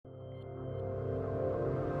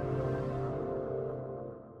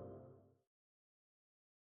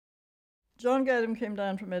John Gadam came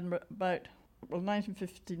down from Edinburgh about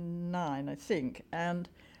 1959, I think, and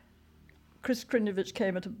Chris Krinovich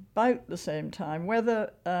came at about the same time.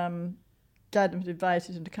 Whether Gadam had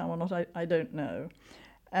invited him to come or not, I don't know.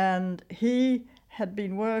 And he had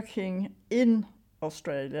been working in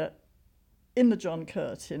Australia in the John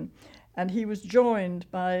Curtin, and he was joined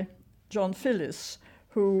by John Phillis,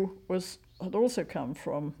 who had also come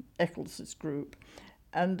from Eccles's group.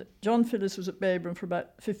 And John Phillis was at Bagram for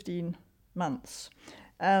about 15 months.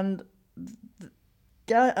 And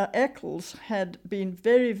Eccles had been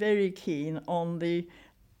very, very keen on the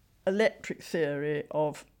electric theory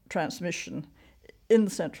of transmission in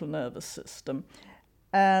the central nervous system.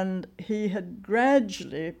 And he had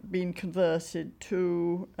gradually been converted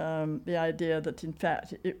to the idea that, in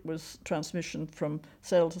fact, it was transmission from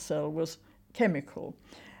cell to cell was chemical.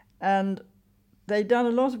 And they'd done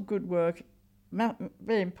a lot of good work,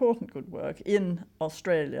 very important good work, in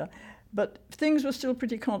Australia, but things were still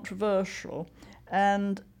pretty controversial.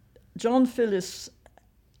 And John Phillis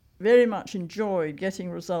very much enjoyed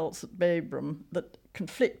getting results at Bagram that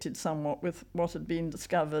conflicted somewhat with what had been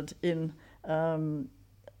discovered in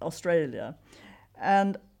Australia.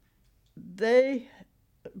 And they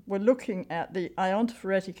were looking at the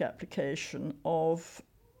iontophoretic application of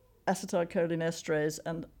acetylcholine esterase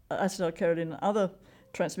and acetylcholine and other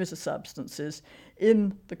transmitter substances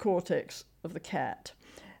in the cortex of the cat.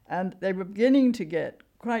 And they were beginning to get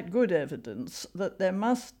quite good evidence that there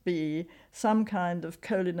must be some kind of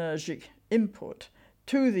cholinergic input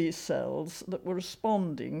to these cells that were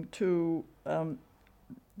responding to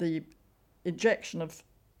the injection of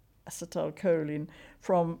acetylcholine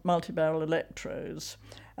from multibarrel electrodes.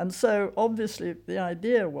 And so obviously the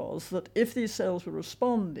idea was that if these cells were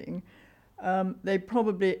responding, they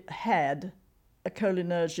probably had a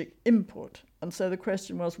cholinergic input. And so the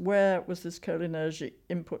question was, where was this cholinergic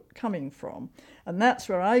input coming from? And that's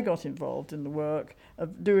where I got involved in the work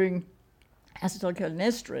of doing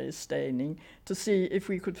acetylcholinesterase staining to see if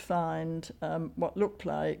we could find what looked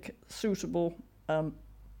like suitable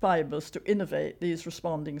fibers to innervate these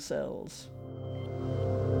responding cells.